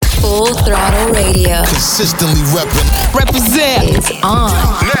Full Throttle Radio. Consistently Represent. It's on.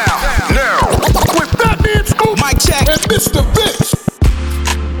 Now. With Fatman Scoop. Mic check. And Mr. Vince.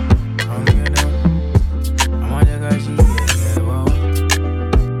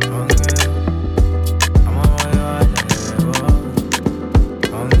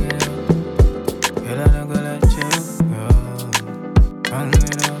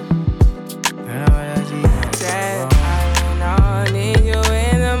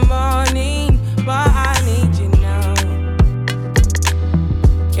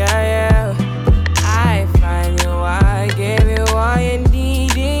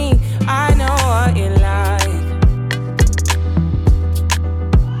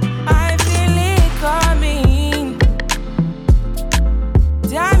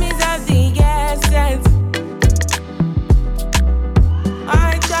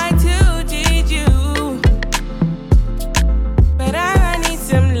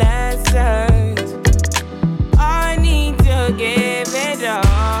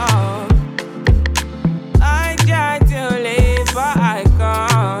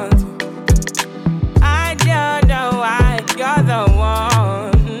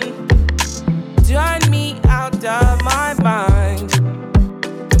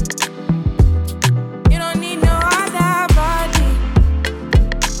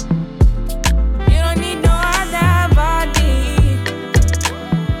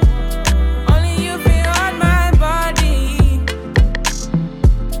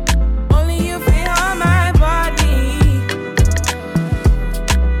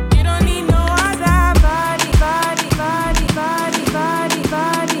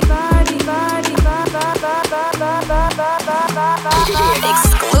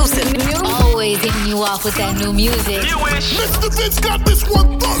 With that new music. Mr. Vince got this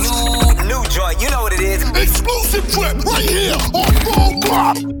one first. New joint, you know what it is. Exclusive trip right here on Full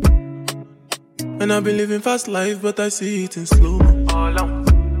Block. And I've been living fast life, but I see it in slow.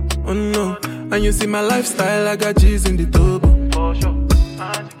 Oh no, and you see my lifestyle, I got G's in the turbo.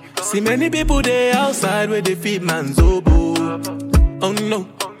 See many people there outside where they feed man's oboe. Oh no,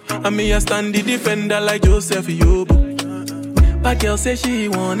 and me I stand the defender like Joseph Yobo. But girl say she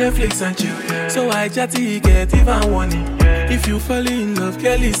want Netflix and chill, so I chatty get even warning. If you fall in love,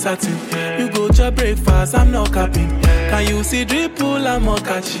 Kelly satin. You go to breakfast, I'm not capping. Can you see dripple, I'm not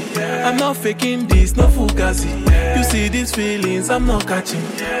catching. I'm not faking this, no fugazi. You see these feelings, I'm not catching.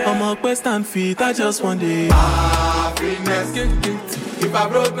 I'm a quest and feet, I just want it. Happiness. If I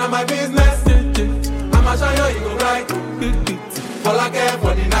broke, now my business. I'ma show you, you go right. All I care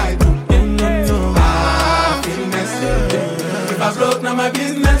for the night. Happiness. If I broke, now my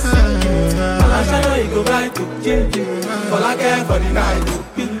business. I'ma show you, you go right. All I care for the night.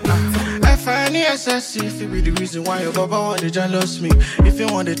 F-I-N-E-S-S-C, if it be the reason why your baba want to jealous me. If you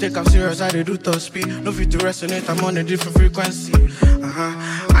want to take I'm serious, I do top speed. No fit to resonate, I'm on a different frequency.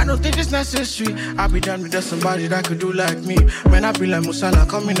 I don't think it's necessary. I be done with somebody that could do like me. When I be like Musala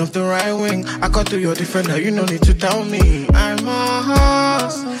coming off the right wing, I cut to your defender, you no need to tell me. I'm a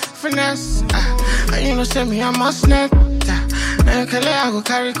horse, finesse. And you know say me, I'm a snake. Now you I go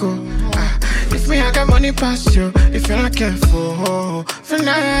carry go. If me, I got money past you. If you're not careful,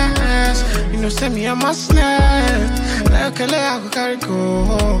 finesse. You know, send me a must net. Like a I go carry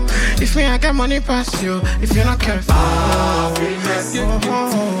go. If me, I got money past you. If you're not careful, finesse.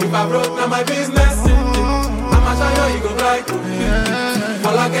 If I broke, now my business. I'ma show you, you go right.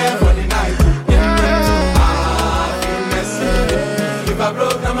 All I care for the night. Finesse. If I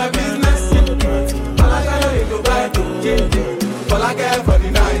broke, now my business. All I show you, you go right. All I care for the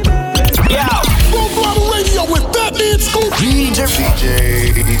night. Full Throttle Radio with Fatman Scoop. DJ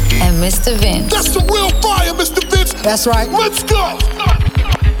And Mr. Vince. That's the real fire, Mr. Vince. That's right. Let's go.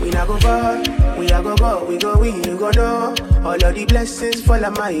 We not go far, we a go, we go win, you go know. All of the blessings fall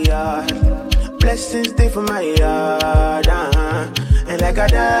on my yard. Blessings stay for my yard, And like a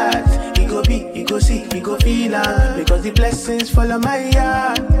dad, he go be, he go see, he go feel because the blessings fall on my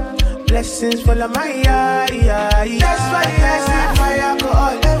yard. Blessings fall on my yard, That's why I set my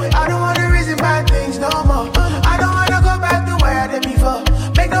alcohol. I don't wanna reason bad things no more. I don't wanna go back to where I did before.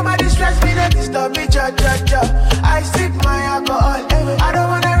 Make nobody stress me, don't disturb me, cha. I sip my alcohol. I don't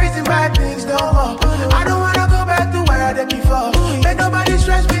wanna reason bad things no more. I don't wanna go back to where I did before. Make nobody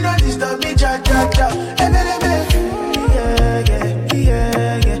stress me, don't disturb me, cha.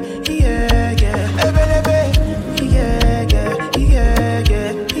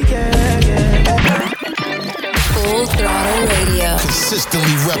 Full Throttle Radio.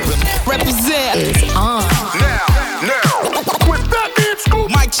 consistently Represent. It's on. Now. With Fatman Scoop.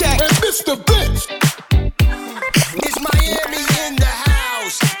 Mic check. And Mr. Vince. It's Miami in the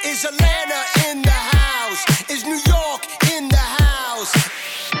house. It's Is Atlanta in the house? Is New York in the house?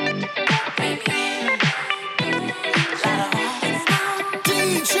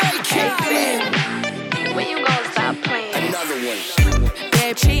 DJ Kehlani. When you gonna stop playing? Another one.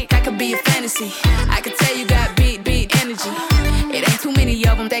 Bad chick, I could be a fantasy. I could tell you got beat energy. It ain't too many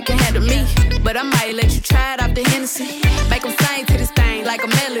of them that can handle me. But I might let you try it off the Hennessy. Make them sing to this thing like a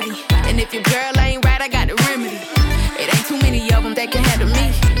melody. And if your girl ain't right, I got the remedy. It ain't too many of them that can handle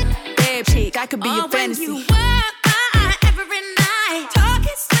me. Bad chick, I could be a fantasy. When you work every night,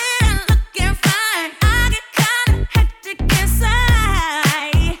 talking sweet and looking fine, I get kinda hectic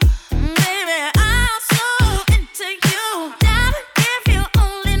inside. Baby, I'm so into you. Darling, if you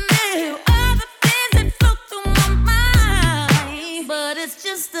only knew all the things that flow through my mind. But it's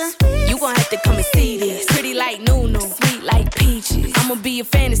just a You gon' have to come and see this. Pretty like Nunu, sweet like peaches. I'ma be a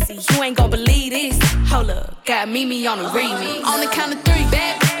fantasy, you ain't gon' believe this. Hold up, got Mimi on the remix. On the count of three,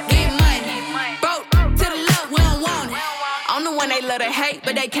 bad, get money. Broke to the left, we don't want it. I'm the one they love to hate,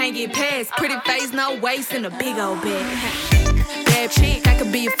 but they can't get past. Pretty face, no waist, and a big old bag. Bad chick, I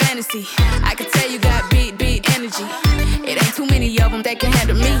could be a fantasy. I could tell you got beat energy. It ain't too many of them that can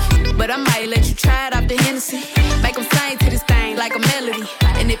handle me. But I might let you try it off the Hennessy. Make them sing to this thing like a melody.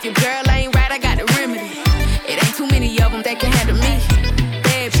 And if your girl ain't right, I got the remedy. It ain't too many of them that can handle me.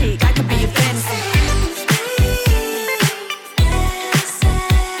 Bad chick, I could be a fantasy.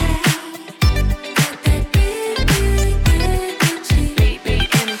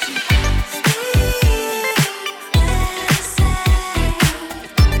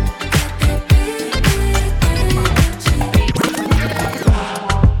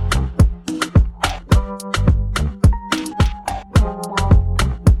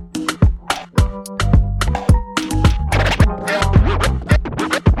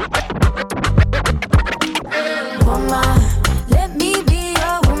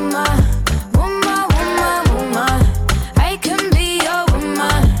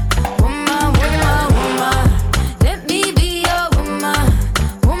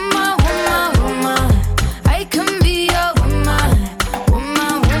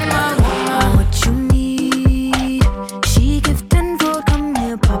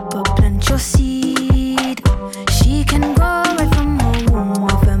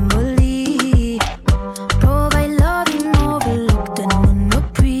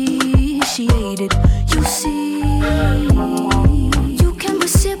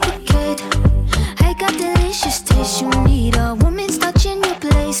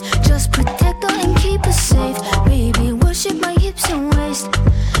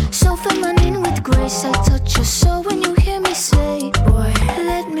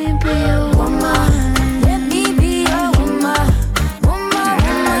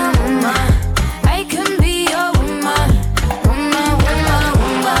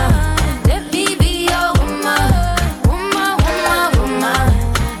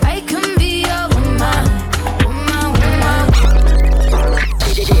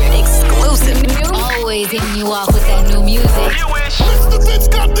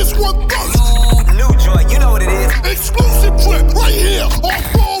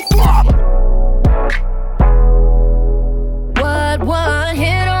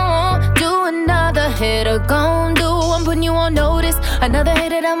 Another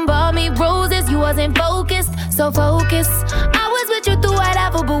hater done bought me roses. You wasn't focused, so focused. I was with you through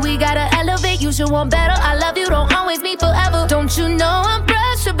whatever, but we gotta elevate. You should want better. I love you, don't always be forever. Don't you know I'm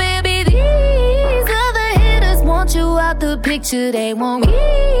pressure, baby? These other haters want you out the picture. They want me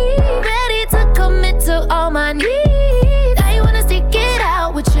ready to commit to all my needs. I wanna stick it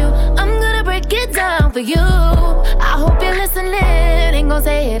out with you. I'm gonna break it down for you. I hope you're listening. Ain't gon'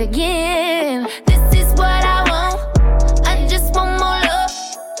 say it again. This is what I want. I just want more love.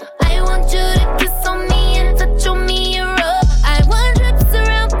 I want you to kiss on me and touch on me and rub. I want trips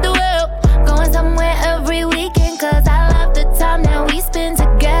around the world, going somewhere every weekend, cause I love the time that we spend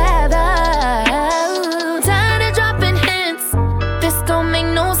together. Tired of dropping hints, this don't make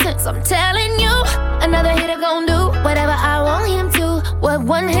no sense. I'm telling you, another hitter gon' do whatever I want him to. What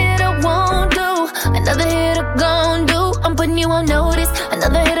one hitter won't do, another hitter gon' do. I'm putting you on notice.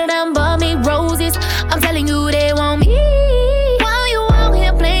 Another hitter done bought me roses. I'm telling you they want me. While you out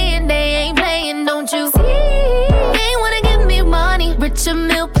here playing, they ain't playing, don't you see? They ain't wanna give me money, richer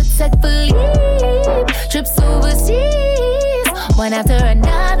meal, protect Philippe. Trips overseas, one after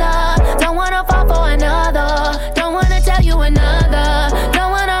another. Don't wanna fall for another. Don't wanna tell you another.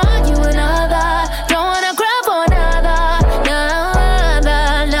 Don't wanna argue another. Don't wanna cry for another.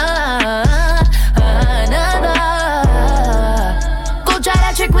 Try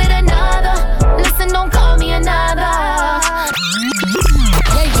that trick with another. Listen, don't call me another.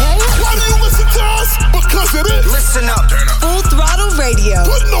 Yeah, yeah. listen up. Full Throttle Radio.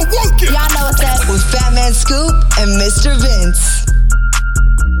 Put no work in. Y'all know what's up. With Fatman Scoop and Mr. Vince.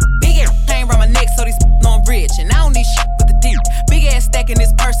 Big ass chain around my neck, so these know I'm rich. And I don't need shit with the deep. Big ass stack in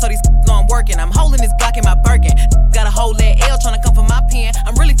this purse, so these know I'm working. I'm holding this Glock in my Birkin. Got a whole that L tryna come for my pen.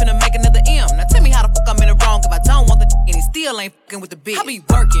 I'm really finna make another M. Now tell me how the fuck I'm in the wrong if I don't want the and he still ain't fucking with the bitch. I be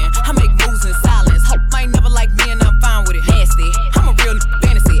working, I make moves in silence. Hope might never like me and I'm fine with it. Nasty, I'm a real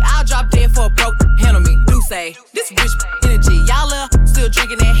fantasy. I'll drop dead for a broke handle me. Do say, this rich energy. Y'all still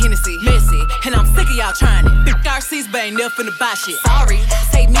drinking that Hennessy. Messy, and I'm sick of y'all trying it. Big RC's but ain't never finna buy shit. Sorry,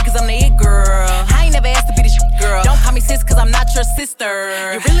 save me cause I'm the it girl. I ain't never asked to be the shit girl. Don't call me sis cause I'm not your sister.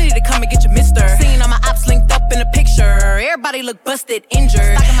 You really need to come and get your mister. Seen all my ops linked up in a picture. Everybody look busted,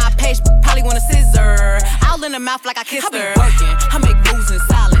 injured. Stalking my page, probably want a scissor. All in the mouth like I kissed her. I be working, I make moves in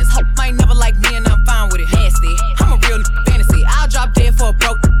silence. Hope might never like me and I'm fine with it. Nasty, I'm a real fantasy. I'll drop dead for a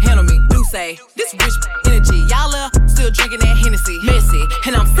broke handle me. Do say, this rich energy. Y'all still drinking that Hennessy. Messy,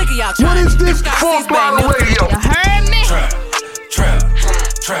 and I'm sick of y'all trying. What is this Full Throttle Radio? You heard me? Trap, trap,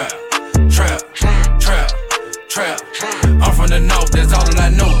 trap, trap, trap, trap. I'm from the north, that's all that I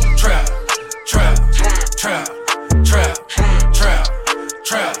know. Trap, trap, trap, trap, trap,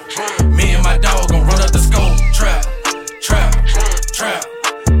 trap. Me and my dog gon' run up the scope. Trap, trap, trap,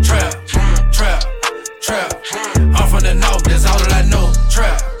 trap, trap, trap. I'm from the north, that's all that I know.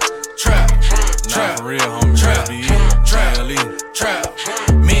 Trap, trap, trap, for real, homie. trap, trap.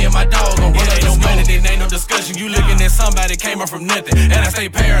 Me and my dog gon' run up the scope. Then ain't no discussion. You looking at somebody came up from nothing, and I stay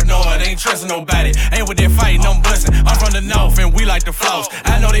paranoid. Ain't trusting nobody. Ain't with that fighting, I'm bustin'. I'm from the north and we like to floss.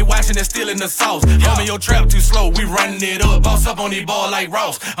 I know they watching and stealing the sauce. Homie, your trap too slow. We running it up. Boss up on these ball like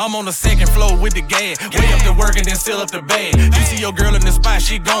Ross. I'm on the second floor with the gas. Way up the work and then still up the bag. You see your girl in the spot,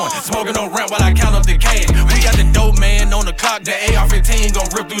 she going. Smoking on rent while I count up the cash. We got the dope man on the clock. The AR-15 gon'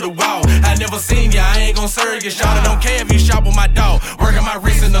 rip through the wall. I never seen ya. I ain't gon' serve you. Shot. I don't care if you shop with my dog. Working my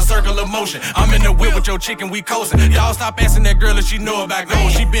wrist in a circle of motion. I'm in the whip with your chicken, we coastin'. Y'all stop asking that girl if she know about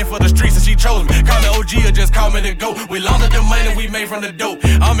gold. She been for the streets and she chose me. Call me OG or just call me the GOAT. We launder the money we made from the dope.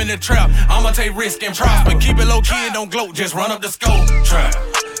 I'm in the trap, I'ma take risk and prosper. Keep it low key and don't gloat, just run up the scope. Trap,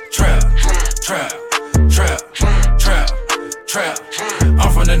 trap, trap, trap, trap, trap.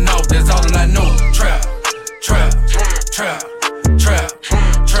 I'm from the north, that's all that I know. Trap, trap, trap, trap,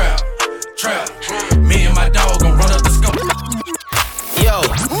 trap, trap. Me and my dog gon' run up the scope. Yo,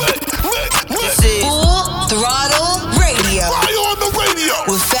 This is Full Throttle Radio. Fly on the radio.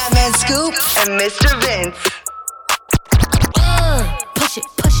 With Fatman Scoop and Mr. Vince. Push it,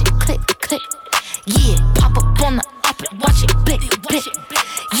 click, click. Yeah, pop up on the up and watch it, blick, blick.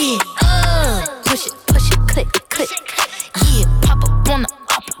 Yeah, push it, click, click. Yeah, pop up on the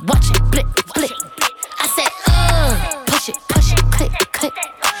up and watch it, blick, blick. I said, push it, click, click.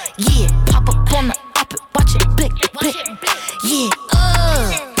 Yeah, pop up on the up and watch it, blick, blick. Yeah,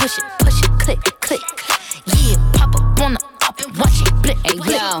 push it, click, click. Yeah, pop up on the up and watch it, blick, blick.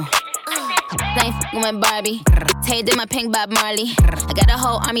 Hey, yo. I ain't fucking with Barbie. Tay did my pink Bob Marley. I got a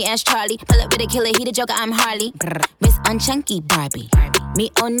whole army as Charlie. Pull up with a killer, he the Joker, I'm Harley. Miss Unchunky Barbie. Me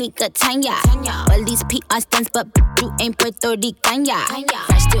Onika Tanya. Well, these PR stunts, but you ain't Puerto Rican.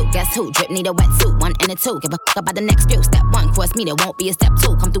 Fresh too, guess who? Drip need a wetsuit, 1 and a 2. Give a fuck about the next few. Step 1, cross me, there won't be a step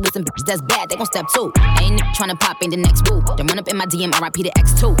 2. Come through with some bitches that's bad, they gon' step 2. Ain't tryna pop, ain't the next boo. Then run up in my DM, RIP to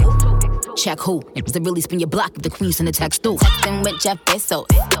X2. Check who? Niggas that really spin your block if the queen send a text through. Texting with Jeff Bezos.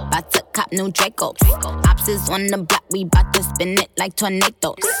 About to cop new Dracos. Ops is on the block, we bout to spin it like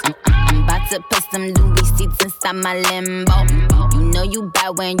tornadoes. I'm about to put some Louis seats inside my limbo. You know you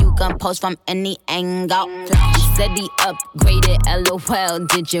bad when you can post from any angle. He said he upgraded, LOL,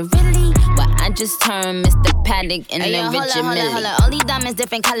 did you really? Well, I just turned Mr. Paddock in the Richard Mille. Hold up, all these diamonds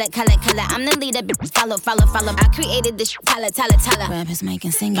different color. I'm the leader, bitch, follow. I created this tala. Rappers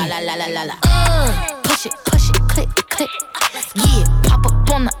making singing, la la la la la. Push it, click, click. Yeah, pop up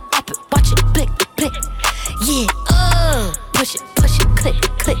on the up and watch it, blick, blick. Yeah, push it, click,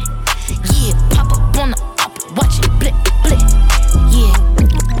 click. Yeah, pop up on the up and watch it, blick, blick. Yeah.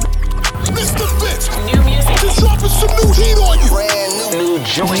 Mr. Vince, new music. Just dropping some new heat on you. Brand new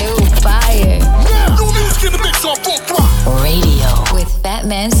joint. New fire. Now, new music in the mix on Full Throttle Radio. With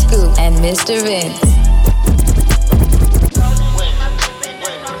Fatman Scoop and Mr. Vince.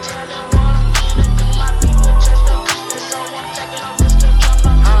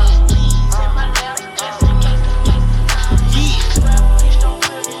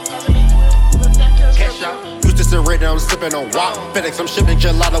 Used to sit right down sipping on wop. FedEx, I'm shipping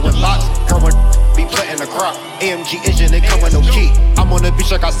gelato in box. Girl, when be planting the crop. AMG engine, it come with no key. I'm on the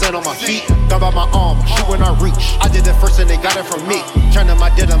beach like I stand on my feet. Gun by my arm, shoot when I reach. I did it first and they got it from me. Turning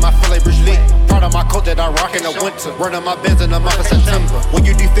my denim, I feel like Bruce Lee. Proud of my coat that I rock in the winter. Running my bands in the month of September. When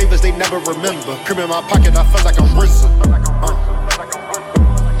you do favors, they never remember. Crib in my pocket, I feel like I'm RZA.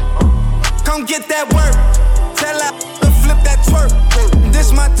 Come get that work. Tell her to flip that twerk.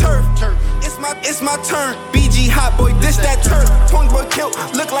 This my turf. It's my turn. BG hot boy, this that turf. Point boy kilt,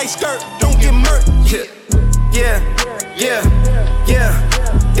 look like skirt. Don't get murked. Yeah.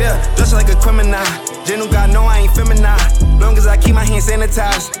 Dressed like a criminal. Genu God know I ain't feminine. Long as I keep my hands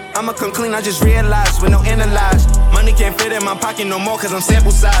sanitized. I'ma come clean, I just realized with no analyze. Money can't fit in my pocket no more cause I'm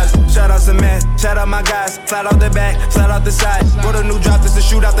sample size. Shout out to man, shout out my guys. Slide out the back, slide out the side. Wrote a new drop, this to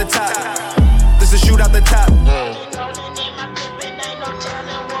shoot out the top. This to shoot out the top.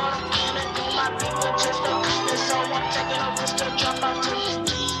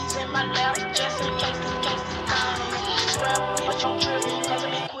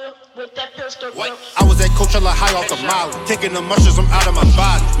 What? I was at Coachella high off the Molly. Taking the mushrooms, I'm out of my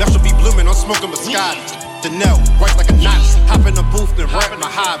body. Now should be blooming, I'm smoking Moscato. Chanel, white like a Nazi. Hop in the booth, then rap my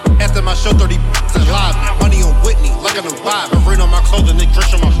hobby. After my show, 30 in lobby. Money on Whitney, like a new vibe. Rain on my clothing, they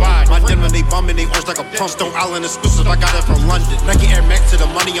dress on my body. My denim, they bumming, they orange like a pump. Stone Island exclusive, I got it from London. Nike Air Max to the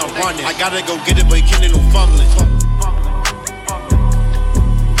money I'm running. I gotta go get it, but you can't do no fumbling.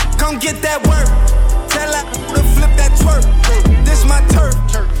 Come get that work. Tell her to flip that twerk. This my turf.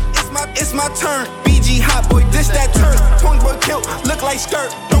 It's my turn. BG hot boy, this that turf. Point boy kilt, look like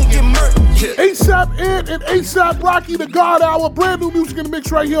skirt. Don't get murked. ASAP Ed and ASAP Rocky, the God Hour. Brand new music in the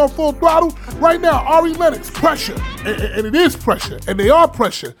mix right here on Full Throttle. Right now, Ari Lennox, Pressure. And it is pressure. And they are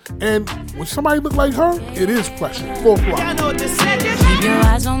pressure. And when somebody look like her, it is pressure. Full Throttle. Keep your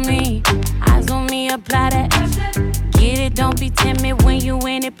eyes on me, apply that. Get it, don't be timid when you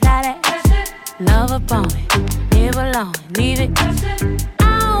in it, apply that. Love upon it, live alone, leave it.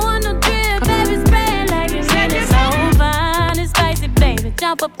 I don't want no drip, baby, spray it like it's really so fine and spicy, baby,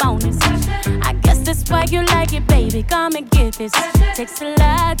 jump up on this. I guess that's why you like it, baby, come and get this. Takes a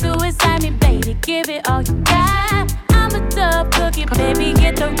lot to excite me, baby, give it all you got. I'm a tough cookie, baby,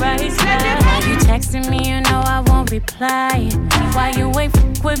 get the right spot. Why you texting me, you know I won't reply. Why you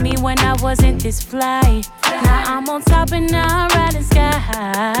ain't with me when I wasn't this fly? Now I'm on top and now I'm riding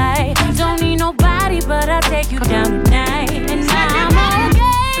sky. Don't need nobody, but I'll take you down tonight. And now I'm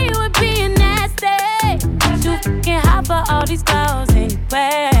okay with being nasty. Too fucking hot for all these girls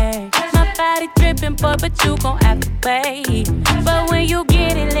anyway. My body dripping, but you gon' have to wait. But when you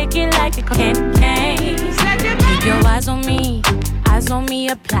get it, lick it like a candy cane. Keep your eyes on me,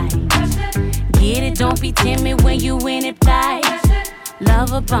 apply. Get it, don't be timid when you in it, fly.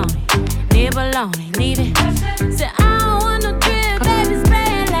 Love upon it, live alone and leave it. Say I don't want no drip, baby,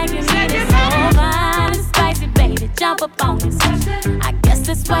 spray it like you need it. So fine and spicy, baby, jump up on this. I guess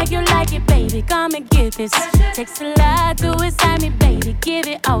that's why you like it, baby, come and get this. Takes a lot to excite me, baby, give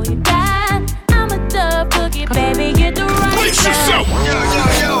it all you got. I'm a tough cookie, baby, get the right. Brace yourself!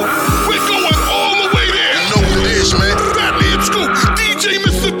 Yo, we're going all the way there! You know what it is, man. Fatman Scoop, DJ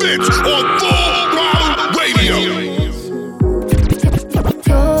Mr. Vince on Full Throttle Radio.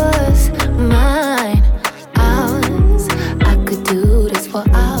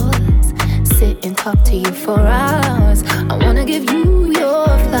 Talk to you for hours. I wanna give you your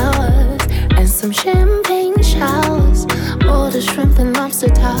flowers and some champagne showers, all the shrimp and lobster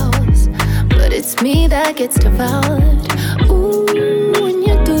towers. But it's me that gets devoured. Ooh, when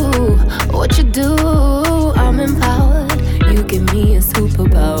you do what you do, I'm empowered. You give me a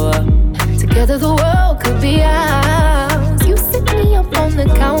superpower. Together the world could be ours. You sit me up on the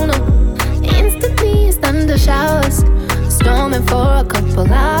counter. Instantly it's thunder showers, storming for a couple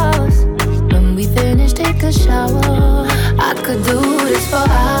hours. When we finish, take a shower. I could do this for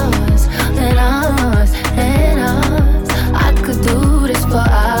hours and hours and hours. I could do this for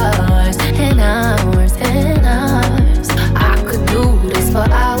hours and hours and hours. I could do this for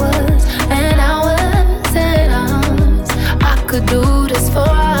hours and hours and hours. I could do this for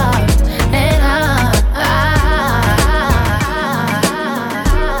hours and hours.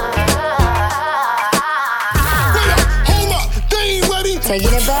 Hold up, they ain't ready.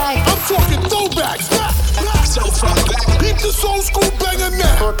 Taking it back. Talking throwbacks. Keep this old school banger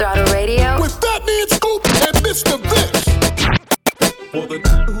now. Full Throttle Radio with Fatman Scoop and Mr. Vince. For the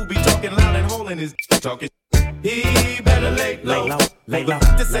who be talking loud and holding his talking, he better lay low. Lay low.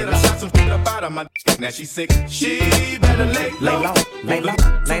 Just said I shot some shit up out of my now she sick. She better lay low. Lay low.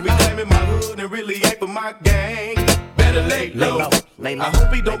 So be claiming my hood and really ain't for my gang. Better lay low. I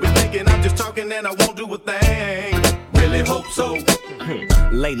hope he don't be thinking I'm just talking and I won't do a thing. really hope so.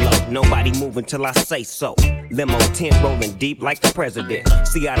 Lay low, nobody moving till I say so. Limo tent rolling deep like the president.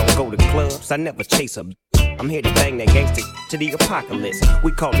 See, I don't go to clubs, I never chase a. I'm here to bang that gangster to the apocalypse.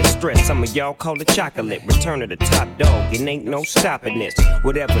 We call it stress, some of y'all call it chocolate. Return of the top dog, it ain't no stopping this.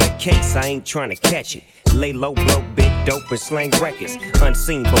 Whatever the case, I ain't trying to catch it. Lay low, blow big dope and slang records.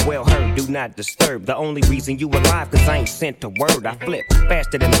 Unseen but well heard, do not disturb. The only reason you alive, cause I ain't sent a word. I flip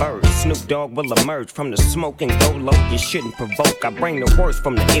faster than birds. Snoop Dogg will emerge from the smoke and go low. You shouldn't provoke, I bring the worst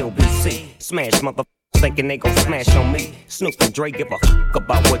from the LBC. Smash motherfuckers thinking they gon' smash on me. Snoop and Dre give a fuck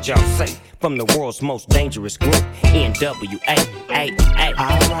about what y'all say. From the world's most dangerous group, NWA.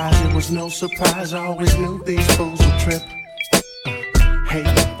 I rise, it was no surprise. I always knew these fools would trip.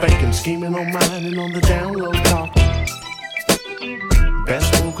 Hating, faking, scheming on mine and on the down low talk.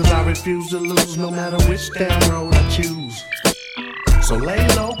 Best move cause I refuse to lose no matter which damn road I choose. So lay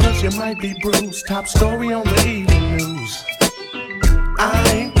low cause you might be bruised. Top story on the evening news. I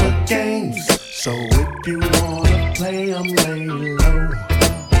ain't for games, so if you wanna play, I'm lay low.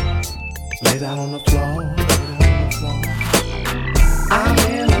 Lay down on the floor. I'm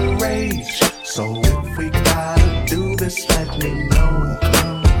in a rage, so if we gotta do this, let me know.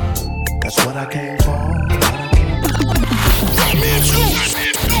 That's what I came for.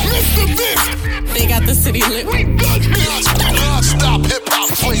 Mr. Vince. They got the city lit. Non-stop hip-hop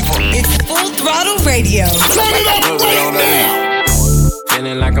flavor. It's Full Throttle Radio. Turn it up right now.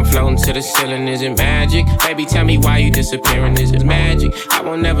 Feeling like I'm floating to the ceiling, is it magic? Baby, tell me why you disappearing, is it magic? I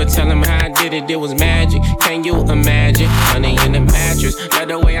won't never tell him how I did it, it was magic. Can you imagine? Honey in the mattress, love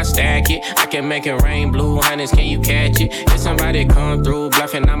the way I stack it. I can make it rain, blue honey's, can you catch it? If somebody come through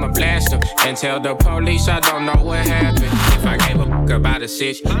bluffing, I'ma blast them. And tell the police I don't know what happened. If I gave a fuck about a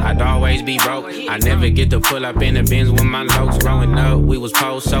sitch, I'd always be broke. I never get to pull up in the Benz with my locs. Growing up, we was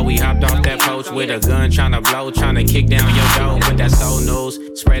post, so we hopped off that post with a gun, tryna blow, tryna kick down your door. But that's so news.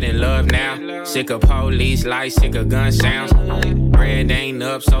 Spreading love now. Sick of police lights, sick of gun sounds. Bread ain't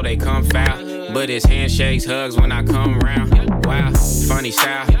up, so they come foul. But it's handshakes, hugs when I come round. Wow, funny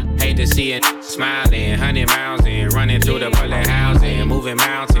style. Hate to see it smiling. 100 miles in, running through the bullet housing. Moving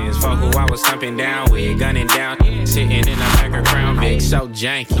mountains, for who I was thumping down with. Gunning down, sitting in the back of Crown Vic, so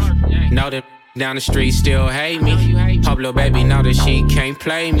janky. Know that down the street still hate me. Hope little baby know that she can't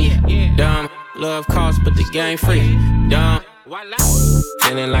play me. Dumb, love costs, but the game free. Dumb.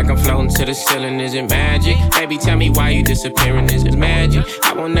 Feeling like I'm floating to the ceiling, is it magic? Baby, tell me why you disappearing, is it magic?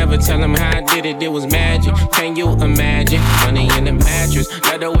 I won't never tell him how I did it, it was magic. Can you imagine? Money in the mattress,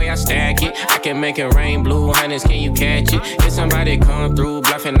 love the way I stack it. I can make it rain, blue honey's, can you catch it? If somebody come through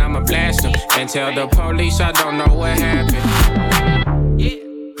bluffing, I'ma blast them. And tell the police I don't know what happened.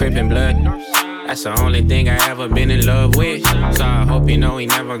 Crippin' blood, that's the only thing I ever been in love with. So I hope you know he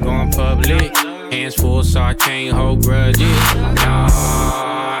never going public. Hands full so I can't hold grudges. No,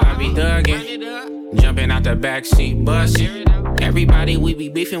 I be thuggin', jumping out the backseat bus. Everybody we be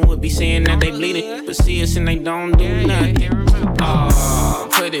beefing would be saying that they bleeding, but see us and they don't do nothing. Oh,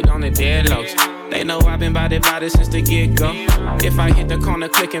 put it on the deadlocks. They know I've been bout it since the get-go. If I hit the corner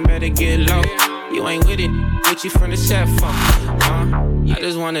clicking, better get low. You ain't with you from the set phone. I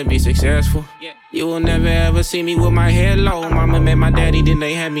just wanna be successful. You will never ever see me with my head low. Mama met my daddy, then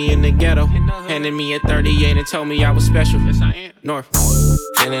they had me in the ghetto. Handed me a 38 and told me I was special. Yes, I am. North.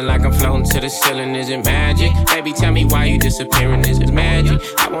 Feeling like I'm floating to the ceiling, is it magic? Baby, tell me why you disappearing, is it magic?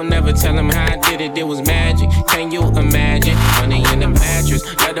 I won't never tell him how I did it, it was magic. Can you imagine? Money in the mattress,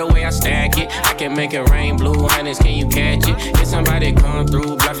 love the way I stack it. I can make it rain, blue honey's, can you catch it? If somebody come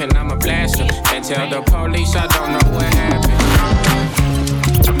through bluffing, I'ma blast them. And tell the police I don't know what happened.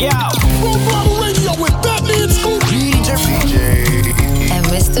 Yo, Full Throttle Radio with Fatman, Scoop, DJ, and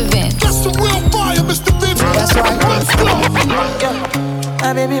Mr. Vince. That's the real fire, Mr. Vince. That's right. Let's go.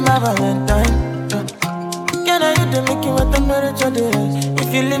 My baby, my Valentine. Can I hit the making with temperature days?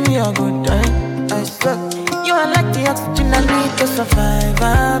 If you leave me a good time, I swear. You are like the oxygen I need to survive.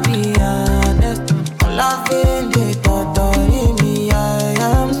 I'll be honest. I'm loving the thought of me. I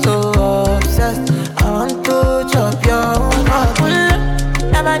am so obsessed. I want to chop your heart.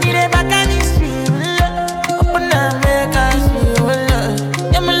 I need a back and it's real. Open up, make us feel.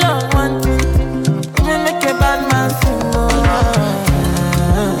 Yeah, my love, one thing. You make a bad man sing.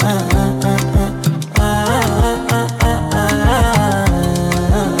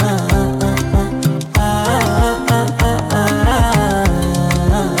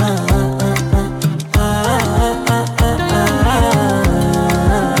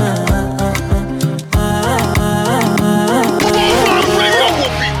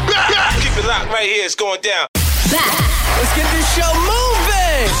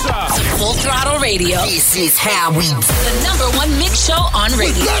 Full Throttle Radio. This is how we do. The #1 mix show on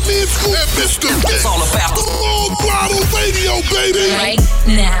radio. Fatman Scoop and Mr. Vince. It's all about the Full Throttle Radio, baby. Right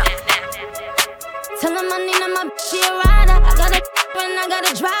now. Tell them I need my bitch, she a rider. I got a and I got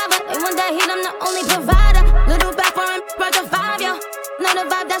a driver. They want that heat, I'm the only provider. Little back for him, worth a 5, yo. Know the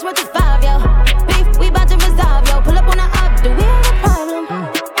vibe, that's worth a 5, yo. Beef, we bout to resolve, yo. Pull up on the up, do we have a problem?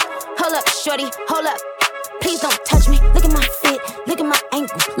 Hold up, shorty, hold up. Please don't touch me. Look at my feet, look at my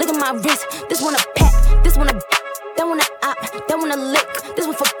ankle, look at my wrist. This one a pack, this one a that one a op, that one a lick. This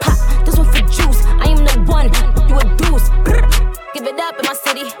one for pop, this one for juice. I am the one, you a deuce. Give it up in my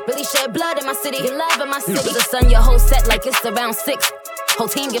city, really shed blood in my city. Get love in my city. The sun, your whole set like it's around 6. Whole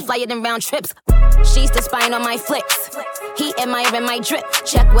team get flyer than round trips. She's the spine on my flicks. He admiring my drip.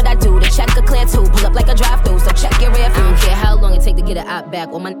 Check what I do, the check a clear too. Pull up like a drive-through, so check your rear view. I don't care how long it take to get it out back.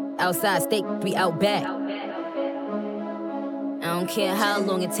 On my outside, steak be out back. I don't care how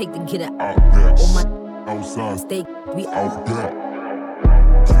long it take to get it out back. On my outside, steak be out back.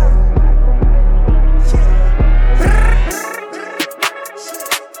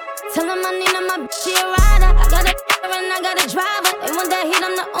 Tell them I need my bitch, she a rider. I got a and I got a driver. They want that heat,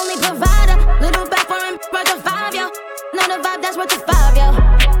 I'm the only provider. Little back for him, worth a 5, yo. Know the vibe, that's worth a 5, yo.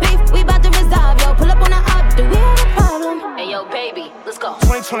 Beef, we bout to resolve, yo. Pull up on the up, do we have a problem? Hey, yo, baby, let's go.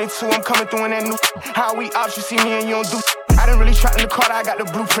 2022, I'm coming through in that new. How we ops, you see me and you don't do. I didn't really try in the car, I got the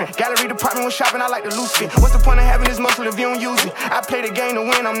blueprint. Gallery department when shopping, I like to loose fit. What's the point of having this muscle if you don't use it? I play the game to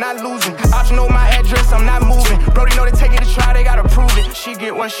win, I'm not losing. Ops know my address, I'm not moving. Brody know they take it to try, they gotta prove it. She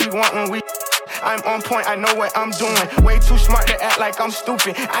get what she want when we. I'm on point, I know what I'm doing. Way too smart to act like I'm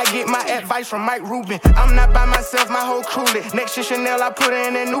stupid. I get my advice from Mike Rubin. I'm not by myself, my whole crew lit. Next to Chanel, I put her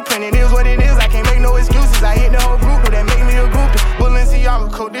in that new print. It is what it is, I can't make no excuses. I hit the whole group, that make me a groupie.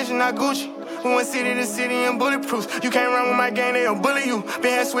 Balenciaga, code, this is not Gucci. We went city to city and bulletproofs. You can't run with my gang, they'll bully you.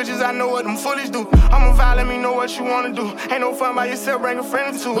 Been had switches, I know what them foolish do. I'm a vibe, let me know what you wanna do. Ain't no fun by yourself, bring a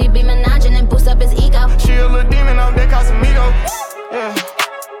friend or two. We be menaging and boost up his ego. She a little demon out there, Casamigo. Yeah,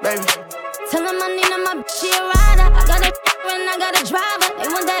 baby. Tell them I need my bitch, she a rider. I got a and I got a driver. They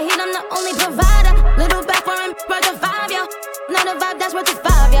want that heat, I'm the only provider. Little back for him, worth a 5, yo. Know the vibe, that's worth a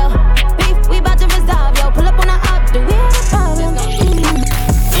 5, yo. Beef, we bout to resolve, yo. Pull up on the up, do we have a problem?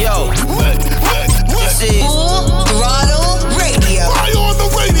 Yo, this is Full Throttle Radio. Fire on the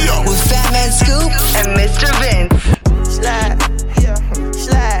radio. With Fatman Scoop and Mr. Vince. Slide, yeah,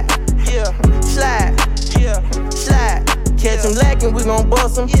 slide, yeah, slide, yeah, slide. Catch him lacking, we gon'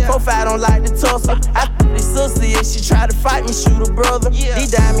 bust him. 4-5 don't like to tussle. I this sister, if she try to fight me, shoot a brother.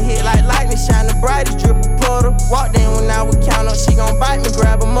 These diamond hit like lightning, shine the brightest, drip a puddle. Walked in when I would count up, she gon' bite me,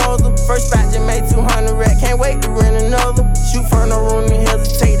 grab a mother. First batch just made 200 rack, can't wait to rent another. Shoot for no room to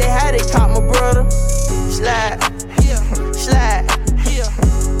hesitate, they had it, caught my brother. Slide, slide,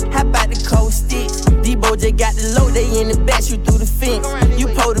 how about the cold sticks? Debo just got the load, they in the back, shoot through the fence. You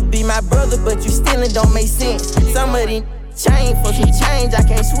supposed to be my brother, but you stealing don't make sense. Some of these chain for some change, I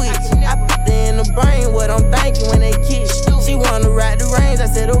can't switch. I put her in the brain what I'm thinking when they kiss. She wanna ride the range, I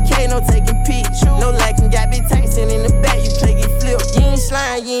said okay, no taking pics. No lacking, got big Tyson in the back, you play get flipped. You ain't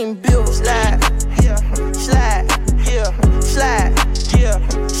slime, you ain't built. Slide, slide, slide,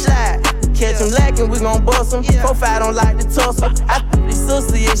 slide. Catch him lacking, we gon' bust him. 4-5 don't like to tussle. I this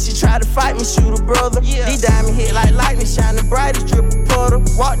sister, if she try to fight me, shoot a brother. These diamond hit like lightning, shine the brightest, drip a puddle.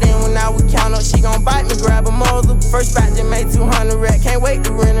 Walked in when I would count up, she gon' bite me, grab a mother. First batch just made 200 rack, can't wait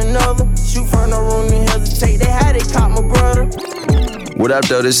to rent another. Shoot for no room to hesitate, they had it, caught my brother. What up,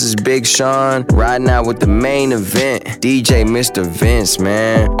 though? This is Big Sean, riding out with the main event. DJ Mr. Vince,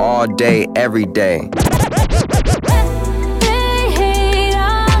 man. All day, every day.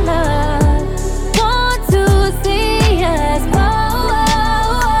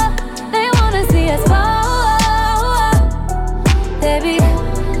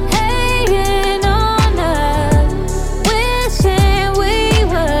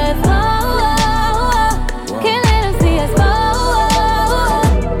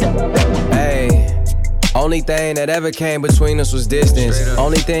 Only thing that ever came between us was distance.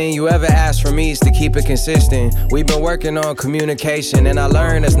 Only thing you ever asked from me is to keep it consistent. We've been working on communication, and I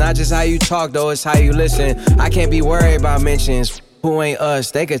learned it's not just how you talk, though, it's how you listen. I can't be worried about mentions. Who ain't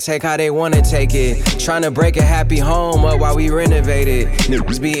us? They could take how they wanna take it. Trying to break a happy home up while we renovated.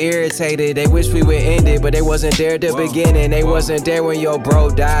 Niggas be irritated, they wish we would end it, but they wasn't there at the beginning. They wasn't there when your bro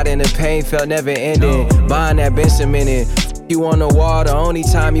died and the pain felt never ending. Bond that been cemented. you on the wall, the only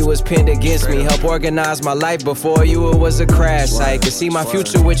time you was pinned against me. Help organize my life before you, it was a crash site. Could see my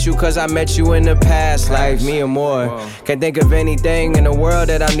future with you cause I met you in the past life, me and more. Can't think of anything in the world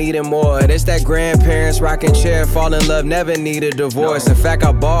that I'm needing more. It's that grandparents rocking chair, fall in love, never need a divorce. In fact,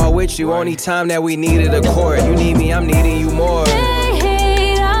 I ball with you only time that we needed a court. You need me, I'm needing you more. They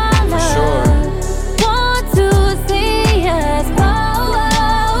hate our love. Sure. Want to see us fall.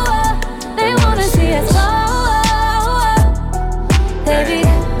 They wanna see us fall. They be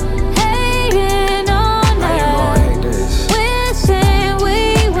hating on us, wishing we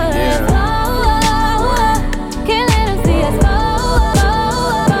would fall. Can't let them see us fall.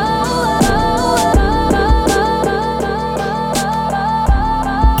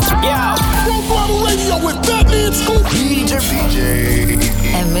 Yeah. Throttle Radio with Fatman, Scoop, DJ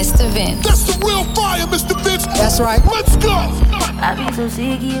and Mr. Vince. That's the real fire, Mr. Vince. That's right. Let's go. I be so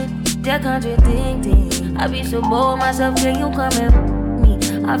sick of you, that contradicting. I be so bold myself, can you come and me?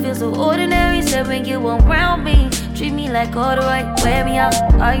 I feel so ordinary, said when you around me. Treat me like all the right, wear me out.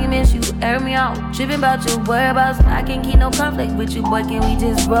 Arguments, you air me out. Tripping about your whereabouts. I can't keep no conflict with you, boy, can we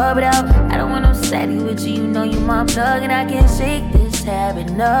just rub it out? I don't want no steady with you, you know you my plug. And I can't shake this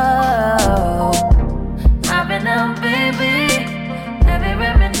habit, no. I've been up, baby, heavy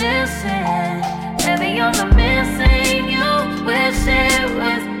reminiscing. Heavy on the missing you. Wish it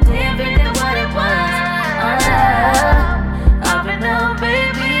was different than what it was. I've been up,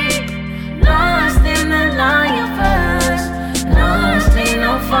 baby, lost in the lion first. Lost, ain't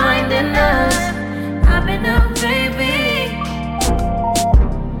no finding us. I've been up, baby.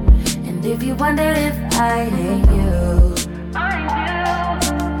 And if you wonder if I hate you, I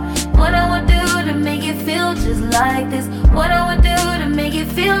do. What I would do to make it feel just like this. What I would do to make it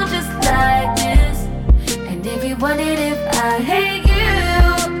feel just like this. And if you wondered if I hate you,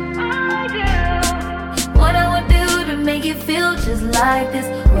 I do. What I would do to make it feel just like this.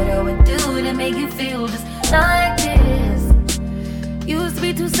 What I would do to make it feel just like this. Used to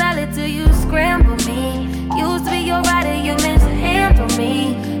be too solid till you scramble me. Used to be your rider, you meant to handle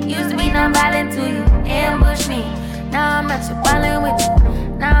me. Used to be non-violent till you ambush me. Now I'm at your violent with you.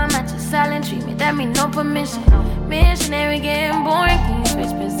 Now I'm at your silent treatment, that mean no permission. Missionary getting boring, can you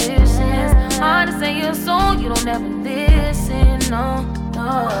switch positions? Hard to say your soul, you don't ever listen, no,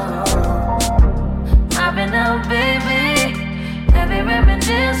 no. I've been up, baby, heavy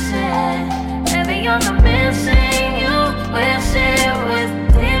reminiscing. Heavy on the missing you. Wish it was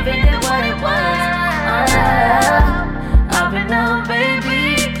different than what it was. I've been up,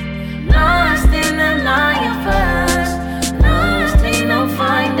 baby, lost in the lion first. Lost, ain't no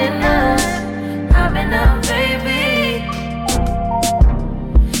finding us. I've been up, baby.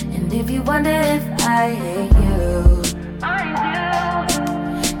 And if you wonder if I hate you, I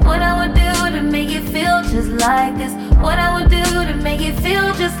do. What I would do to make it feel just like this. What I would do to make it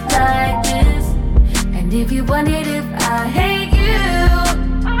feel just like this. And if you wondered if I hate you,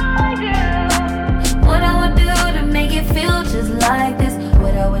 I do. What I would do to make it feel just like this.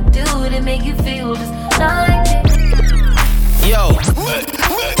 What I would do to make it feel just like this. Yo,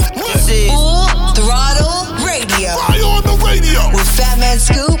 this is Throttle Radio. Fire on the radio with Fatman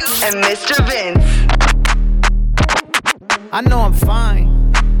Scoop and Mr. Vince. I know I'm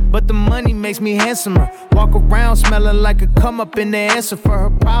fine, but the money makes me handsomer. Walk around smelling like a come up in the answer for her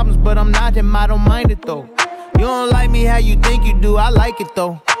problems, but I'm not him, I don't mind it though. You don't like me how you think you do, I like it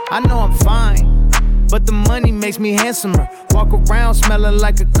though. I know I'm fine, but the money makes me handsomer. Walk around smelling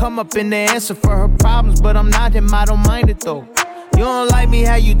like a come up in the answer for her problems, but I'm not him, I don't mind it though. You don't like me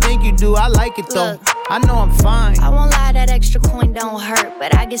how you think you do, I like it though. Look, I know I'm fine. I won't lie, that extra coin don't hurt,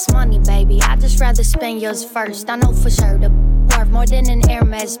 but I guess money, baby. I just rather spend yours first. I know for sure the worth more than an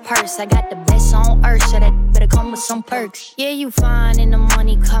Hermes purse. I got the best on earth, so that better come with some perks. Yeah, you fine and the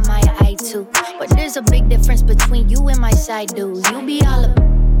money caught my eye too, but there's a big difference between you and my side dudes. You be all up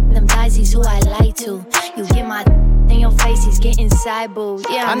them daisies who I lie to. You get my in your face, he's getting side booed.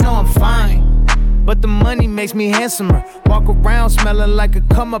 Yeah, I know I'm fine, but the money makes me handsomer. Walk around smelling like a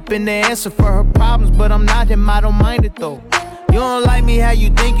come up in the answer for her problems, but I'm not him, I don't mind it though. You don't like me how you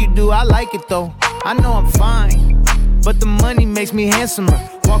think you do, I like it though. I know I'm fine, but the money makes me handsomer.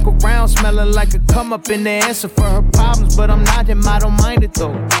 Walk around smelling like a come up in the answer for her problems, but I'm not him, I don't mind it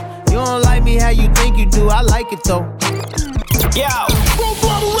though. You don't like me how you think you do, I like it though. Yo,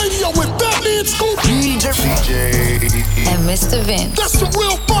 Throttle Radio with Fatman, Scoop, DJ and Mr. Vince. That's the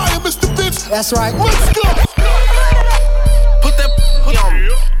real fire, Mr. Vince. That's right. Let's go. put that on me.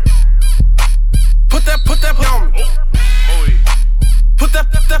 Put that on me. Put that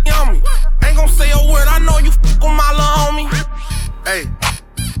on me. Ain't gon' say a word, I know you fuck with my little homie. Hey,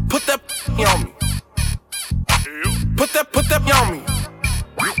 put that on me. Put that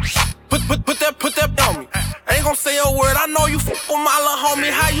homie,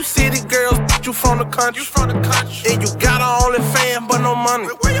 how you city girls? You from the country? And you got an OnlyFans but no money.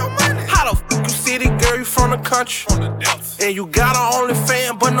 Where your money? How the fuck you city girl? You from the country? From the depths. And you got an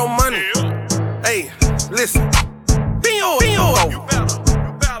OnlyFans but no money. Hey, listen. Bend your over.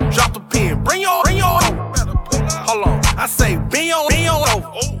 Drop the pen. Bring your over. Hold on. I say bend your over.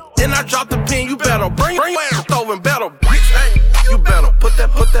 And I drop the pen. You better bring your ass over and better bitch. Hey, you better put that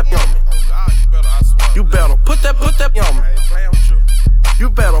on me. You better put that on me. You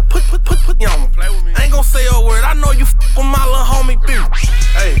better put on me. I ain't gon' say a word. I know you with my little homie bitch.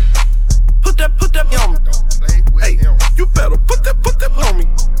 Hey, put that on me. Hey, you better put that on me.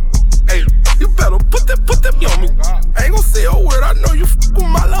 Hey, you better put that on me. I ain't gon' say a word. I know you with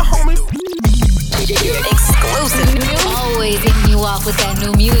my little homie. Exclusive. Always hitting you off with that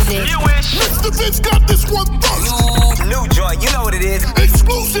new music. Mr. Vince got this one first. New joint, you know what it is.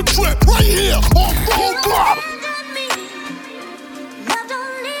 Exclusive trip right here on Full Throttle.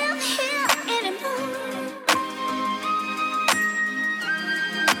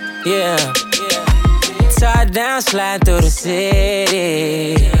 Yeah. Tied down, slide through the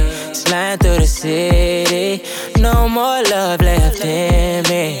city. Slide through the city. No more love left in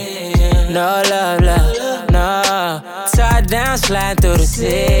me. No love, no. Tied down, slide through the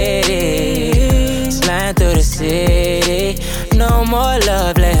city. Slide through the city. No more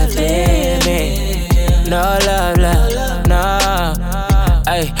love left in me. No love, no.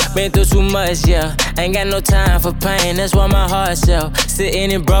 Ay, been through too much, yeah. Ain't got no time for pain, that's why my heart sell.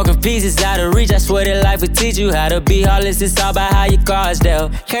 Sitting in broken pieces, out of reach. I swear that life will teach you how to be heartless. It's all about how your cards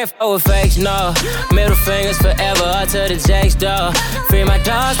dealt. Can't fuck with fakes, no. Middle fingers forever, up to the Jake's door. Free my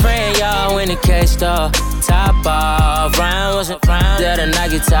dogs, praying y'all win the case, though. Top off, Ryan wasn't round, that'll knock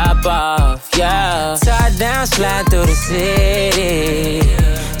your top off, yeah. Tied down, slide through the city.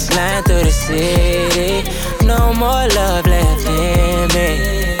 Slide through the city. No more love left in me.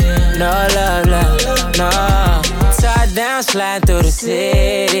 No love, no. Tied down, slide through the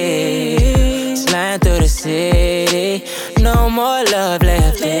city. Slide through the city. No more love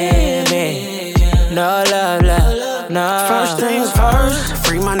left in me. No love, no. First things first,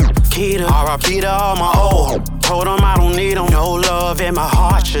 free my Keita. R.I.P. to all my old. Told them I don't need them. No love in my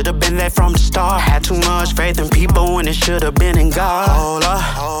heart. Should've been there from the start. Had too much faith in people when it should've been in God. Hold up.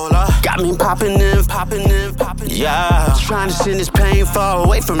 Got me popping in. Yeah. Trying to send this pain far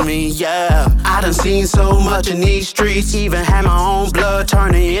away from me. Yeah. I done seen so much in these streets. Even had my own blood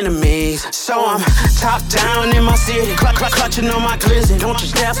turn to enemies. So I'm top down in my city. Clutching on my glizzy. Don't you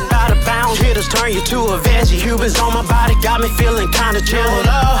step out of bounds. Hitters turn you to a veggie. Cubans on my body got me feeling kinda chilly.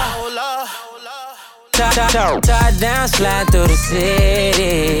 Tied down, slide through the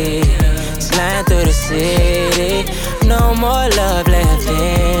city. Slide through the city. No more love left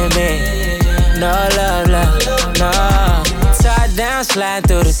in me. No love, no. Tied down, slide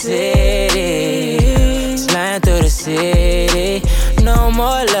through the city. Slide through the city. No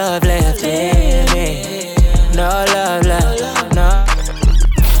more love left in me. No love, no.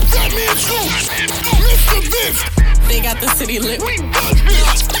 Mr. Vince. They got the city lit.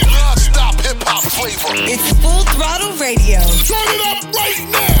 Non-stop hip-hop flavor. It's Full Throttle Radio. Turn it up right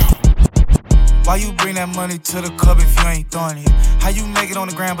now. Why you bring that money to the club if you ain't throwing it? How you make it on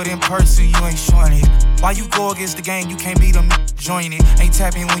the ground but in person you ain't showing it? Why you go against the game, you can't beat them, join it. Ain't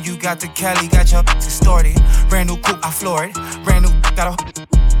tapping when you got the Cali, got your distorted. Brand new coupe, I floor it. Brand new, got a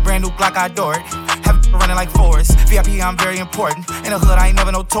brand new Glock, I adore it. Have it running like Forrest. VIP, I'm very important. In the hood, I ain't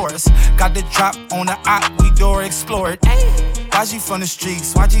never no tourist. Got the drop on the op, we door explore it. YG from the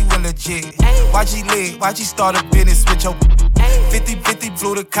streets, YG win legit. YG lit, YG start a business with your 50-50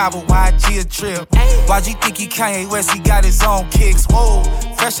 blew the cobble, YG a trip. YG think he Kanye West, he got his own kicks. Whoa,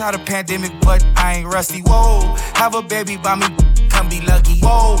 fresh out of pandemic, but I ain't rusty. Whoa, have a baby by me, come be lucky.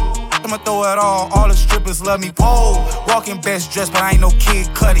 Whoa, I'ma throw it all the strippers love me. Whoa, walking best dressed, but I ain't no Kid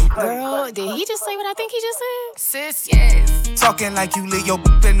Cudi. Girl, did he just say what I think he just said? Sis, yes. Talking like you lit, your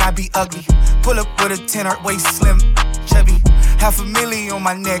better not be ugly. Pull up with a 10 waist slim, chubby. $500,000 on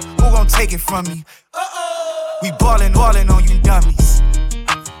my neck, who gon' take it from me? We ballin' on you dummies.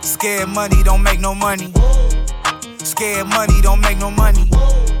 Scared money don't make no money. Scared money don't make no money.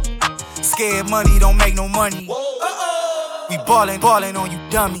 Scared money don't make no money. We ballin' on you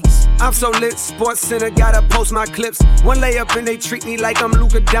dummies. I'm so lit, Sports Center, gotta post my clips. One layup and they treat me like I'm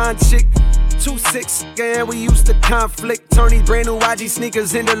Luka Doncic. 2-6, and we used to conflict. Turn these brand new YG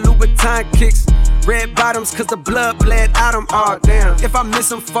sneakers into Louboutin kicks. Red bottoms, cause the blood bled out them all down. If I miss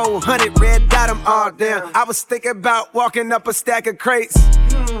them 400, red dot them all down. I was thinking about walking up a stack of crates,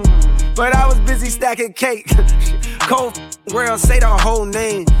 but I was busy stacking cake. Cold world, say the whole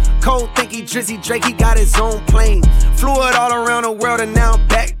name. Cole think he Drizzy Drake, he got his own plane. Flew it all around the world and now I'm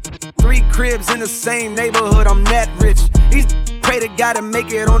back. 3 cribs in the same neighborhood, I'm that rich. These pray to God to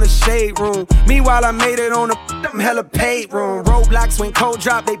make it on the shade room. Meanwhile, I made it on the them hella paid room. Roadblocks when cold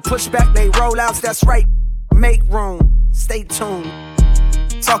drop, they push back, they roll outs. That's right, make room. Stay tuned.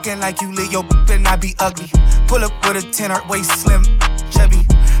 Talking like you lit, your and I be ugly. Pull up with a 10 waist slim, chubby.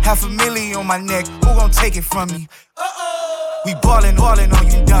 $500,000 on my neck, who gon' take it from me? We ballin' on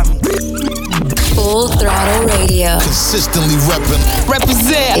you, dummy. Full Throttle Radio. Consistently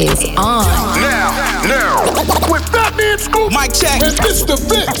represent is on. Now. With Fatman, Scoop, Mic check. and Mr.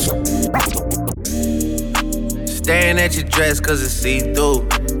 Vince. Staring at your dress cause it's see-through.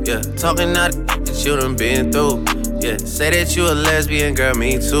 Yeah, talking out that you done been through. Yeah, say that you a lesbian, girl,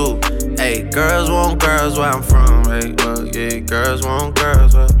 me too. Hey, girls want girls where I'm from. Hey, well, yeah, girls want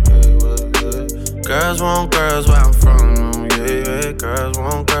girls where, hey, well, yeah. Girls want girls where I'm from. Yeah, girls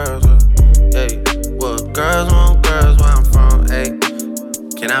want girls where, hey, well, girls want girls where I'm from. Hey,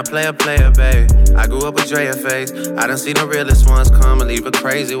 can I play a player, babe? I grew up with Drea face. I done seen the realest ones come and leave a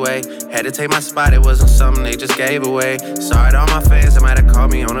crazy way. Had to take my spot, it wasn't something they just gave away. Sorry to all my fans, they might have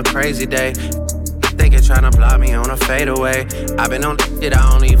called me on a crazy day. Thinking tryna block me on a fadeaway. I been on shit,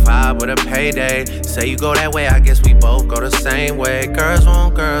 I only vibe with a payday. Say you go that way, I guess we both go the same way. Girls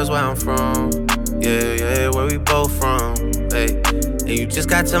want girls where I'm from. Yeah, where we both from. Hey, and you just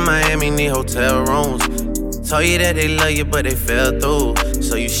got to Miami, need hotel rooms. Told you that they love you, but they fell through.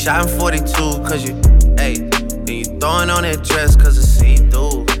 So you shot in 42, cause you, hey, and you throwing on that dress cause it's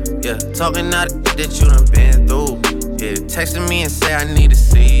see-through. Yeah, talking out that you done been through. Yeah, texting me and say I need to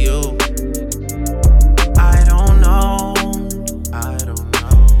see you. I don't know.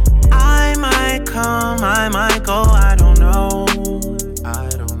 I might come, I might go, I don't know.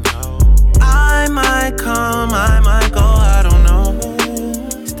 I might come, I might go, I don't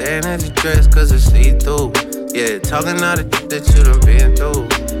know. Staring at your dress cause it's see-through. Yeah, talking all the that you done been through.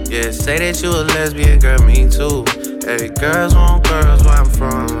 Yeah, say that you a lesbian, girl, me too. Hey, girls want girls where I'm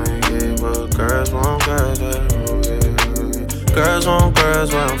from. Yeah, well, girls want girls where, yeah. Girls want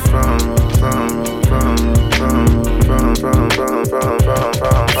girls where I'm from.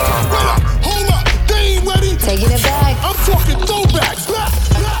 Hold up, they ain't ready. Taking it back. I'm talking throwbacks.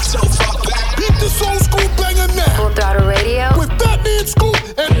 Beat this old school banger now. Full Throttle Radio. With Fatman, Scoop,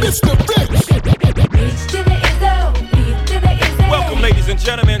 and Mr. Vince. Welcome, ladies and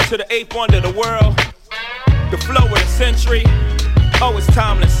gentlemen, to the 8th wonder of the world. The flow of the century. Oh, it's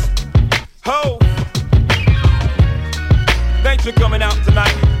timeless. Ho! Thanks for coming out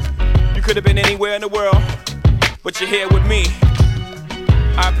tonight. You could have been anywhere in the world, but you're here with me.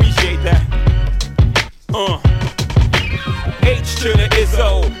 I appreciate that. H to the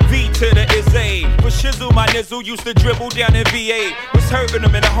Izzo, V to the Izzy. With Shizzle, my nizzle used to dribble down in VA. Was hurting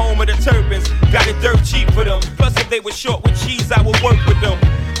them in the home of the turbans. Got it dirt cheap for them. Plus, if they were short with cheese, I would work with them.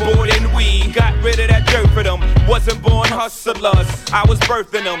 More than we got rid of that dirt for them. Wasn't born hustlers, I was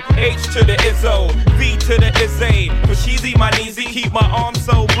birthing them. H to the Izzo, V to the Izzy. For Sheezy, my kneesy, keep my arms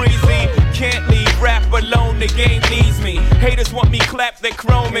so breezy. Can't leave rap alone, the game needs me. Haters want me clap that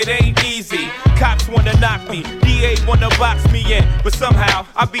chrome, it ain't easy. Cops wanna knock me, DA wanna box me in, but somehow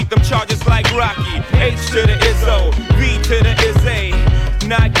I beat them charges like Rocky. H to the Izzo, V to the Izzy.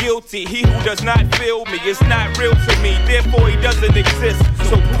 Not guilty, he who does not feel me is not real to me, therefore he doesn't exist.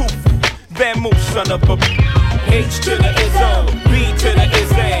 So poof, vamoose, son of a H to the Izzo, V to the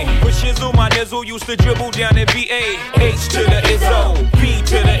Izzy. With Shizzle, my nizzle used to dribble down in VA. H to the Izzo, V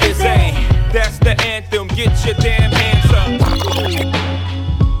to the Izzy. That's the anthem, get your damn hands up.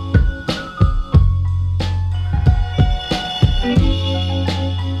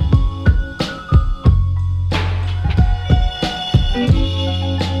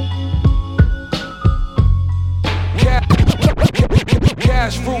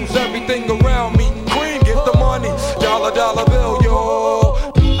 Cash rules everything around me. Queen, get the money. Dollar bill, yo.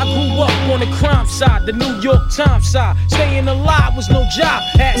 I grew up on the crime side, the New York Times side. Staying alive was no job,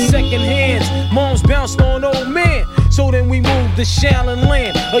 had second hands. Moms bounced on old men. So then we moved to Shaolin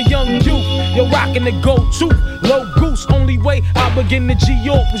Land, a young youth. You're rocking the go-to, low goose. Only way I begin to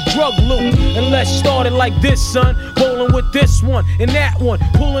G-York was drug loot. And let's start it like this, son. Rolling with this one and that one,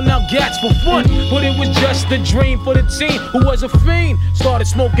 pulling out gats for fun. But it was just a dream for the teen who was a fiend. Started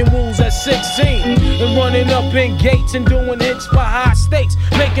smoking wools at 16 and running up in gates and doing hits for high stakes.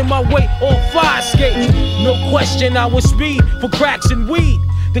 Making my way on fire skates. No question, I was speed for cracks and weed.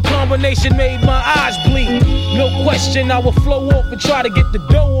 The combination made my eyes bleed. No question, I will flow off and try to get the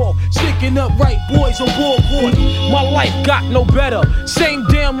dough off. Sticking up right boys on board. My life got no better. Same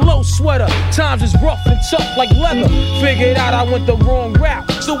damn low sweater. Times is rough and tough like leather. Figured out I went the wrong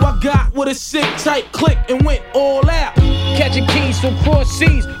route. So I got with a sick tight click and went all out. Catching keys from cross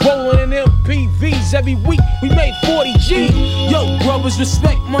seas, rolling in MPVs. Every week we made 40 G. Yo, brothers,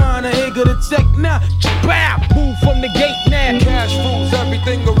 respect mine. I ain't gonna tech now. Bow, move from the gate now. Cash rules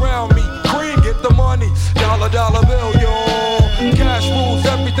everything around me. Cream, get the money. Dollar bill, yo. Cash rules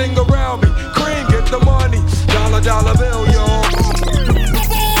everything around me. Cream, get the money. Dollar bill, yo.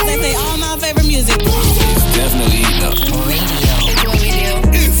 They play all my favorite music. It's definitely the radio.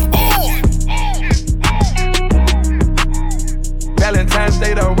 It's on. Valentine's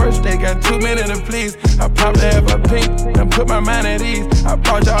Day, the worst day, got too many to please. I popped to have a pink and put my mind at ease. I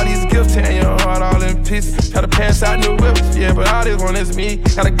bought you all these gifts, tearing your heart all in pieces. Try to pass out new whips, yeah, but all this one is me.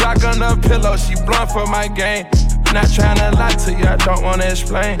 Got a Glock under a pillow, she blunt for my game. Not trying to lie to you, I don't wanna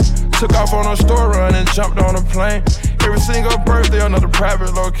explain. Took off on a store run and jumped on a plane. Every single birthday, another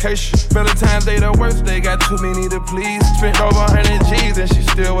private location. Valentine's Day, the worst day, got too many to please. Spent over 100 G's and she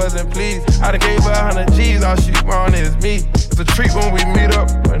still wasn't pleased. I done gave her 100 G's, all she want is me. It's a treat when we meet up,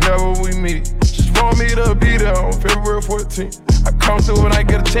 whenever we meet. Just want me to be there on February 14th. I come through when I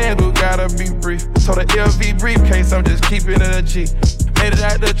get a chance, but gotta be brief. So the LV briefcase, I'm just keeping it a G. Made it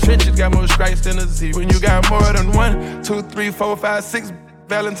out the trenches, got more stripes than a Z. When you got more than 1, 2, 3, 4, 5, 6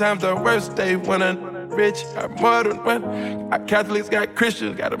 Valentine's, the worst day when a rich got more than one. Got Catholics, got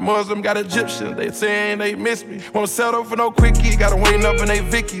Christians, got a Muslim, got Egyptians. They saying they miss me. Won't settle for no quickie, gotta wait up in they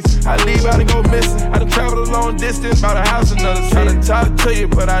Vickies. I leave out and go missing. I done traveled a long distance, bought a house another city. Try to talk to you,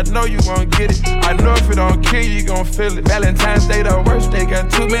 but I know you won't get it. I know if it don't kill you, you gon' feel it. Valentine's Day, the worst day,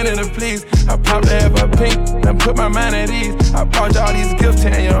 got too many to please. I popped to have a pink and put my mind at ease. I bought you all these gifts,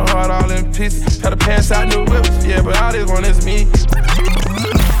 tearing your heart all in pieces. Try to pass out new whips, yeah, but all this one is me.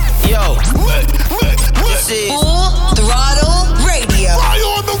 Yo, this is Throttle Radio. Fire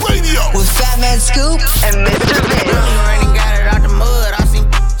on the radio. With Fatman Scoop and Mr. Vince. You already got it out the mud. I seen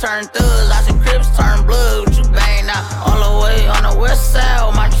turn thugs, I seen Crips turn blood. What you bang now? All the way on the west side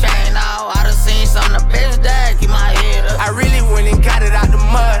with my chain out. I done seen some of the best that keep my head up. I really went and got it out the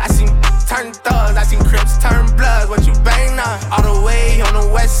mud. I seen turn thugs, I seen Crips turn blood. What you bang now? All the way on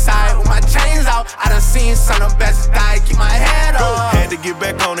the west side with my chains out. I done seen some of the best that keep my head up. Had to get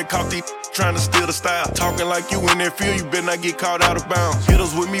back on it, caught these trying to steal the style. Talking like you in that field, you better not get caught out of bounds.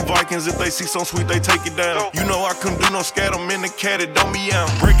 Hitters with me, Vikings, if they see some sweet, they take it down. You know I couldn't do no scat, I'm in the cat, it don't be out.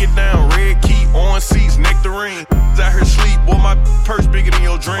 Break it down, red key, orange seats, nectarine. Out here sleep, boy, my purse bigger than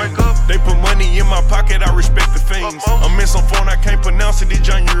your dream. They put money in my pocket, I respect the fiends. I'm in some phone, I can't pronounce it, it's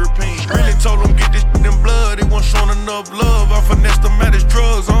John European. Really told them get this shit in blood, it wasn't showing enough love. I finessed them at his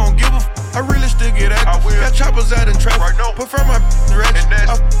drugs, I don't give a I really still get active. Got choppers out in traffic, prefer my ratchet.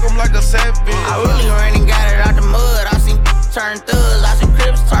 I f*** them like a savage. I really ran and got it out the mud. I seen turn thugs, I seen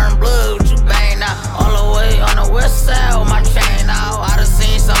Crips turn blood. What you bang now? All the way on the west side with my chain out. I done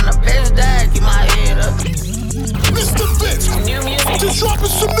seen some of the best that keep my head up. Mr. Vince, just dropping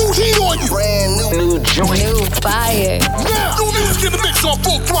some new heat on you. Brand new joint. New fire. Now, new music in the mix on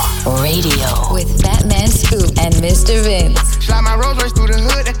Full Throttle Radio. With Fatman Scoop and Mr. Vince. Slide my Rolls Royce through the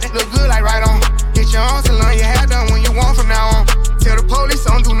hood, that look good like right on. Get your own salon, your hair done when you want from now on. Tell the police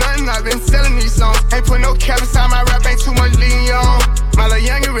don't do nothing, I've been selling these songs. Ain't put no cap inside my rap, ain't too much lean on. My little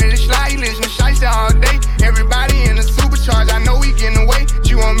youngin' ready to slide, you listen to shiesty all day. Everybody in the supercharge, I know we getting away.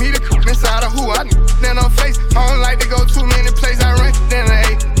 She want me to cook inside of who I then her face. I don't like to go too many places, I rent then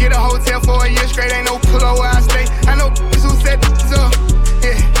a get a hotel for a year straight, ain't no pull where I stay. I know who set this up,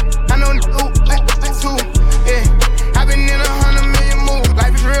 yeah. I know who, yeah. I've been in 100 million moves,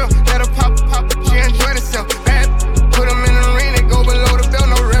 life is real. Let her pop, she enjoy herself. Bad, put them in the ring, they go below the belt,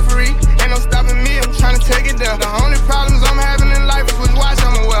 no referee. Ain't no stopping me, I'm trying to take it down. The only problems I'm having in life is with watch,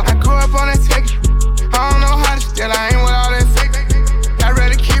 I'm well. I grew up on that tech, I don't know how to steal, I ain't with all that fake. I'd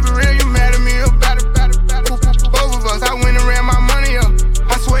rather keep it real, you mad at me about it. Both of us, I went and ran my money up.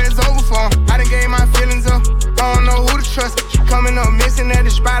 I swear it's over for 'em. I done gave my feelings up. I don't know who to trust. She coming up missing at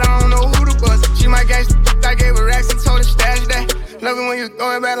the spot, I don't know who to bust. She my gang, I gave her racks and told her stash that. Love it when you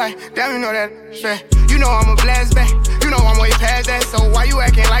throw it back like, damn, you know that shit. You know I'm a blast back. You know I'm way past that. So why you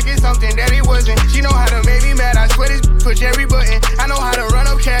acting like it's something that it wasn't? She know how to make me mad. I swear this push every button. I know how to run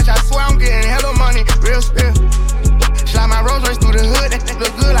up cash. I swear I'm getting hella money. Real spill. Slide my Rolls Royce through the hood. That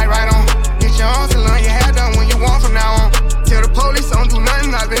look good like right on. Get your own salon, your hair done when you want from now on. Tell the police don't do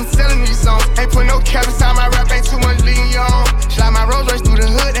nothing. I've been selling these songs. Ain't put no cap inside my rap. Ain't too much lean on. Slide my Rolls Royce through the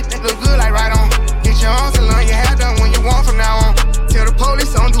hood. That look good like right on. Get your own salon, your hair done when you want from now on. Tell the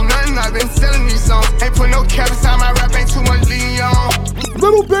police don't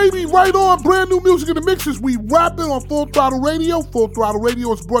Little Baby, right on. Brand new music in the mixes. We rapping on Full Throttle Radio. Full Throttle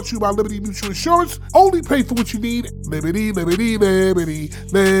Radio is brought to you by Liberty Mutual Insurance. Only pay for what you need. Liberty, Liberty, Liberty,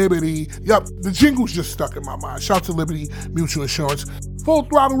 Liberty. Yup, the jingle's just stuck in my mind. Shout to Liberty Mutual Insurance. Full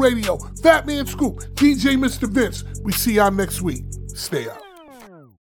Throttle Radio. Fatman Scoop. DJ Mr. Vince. We see y'all next week. Stay up.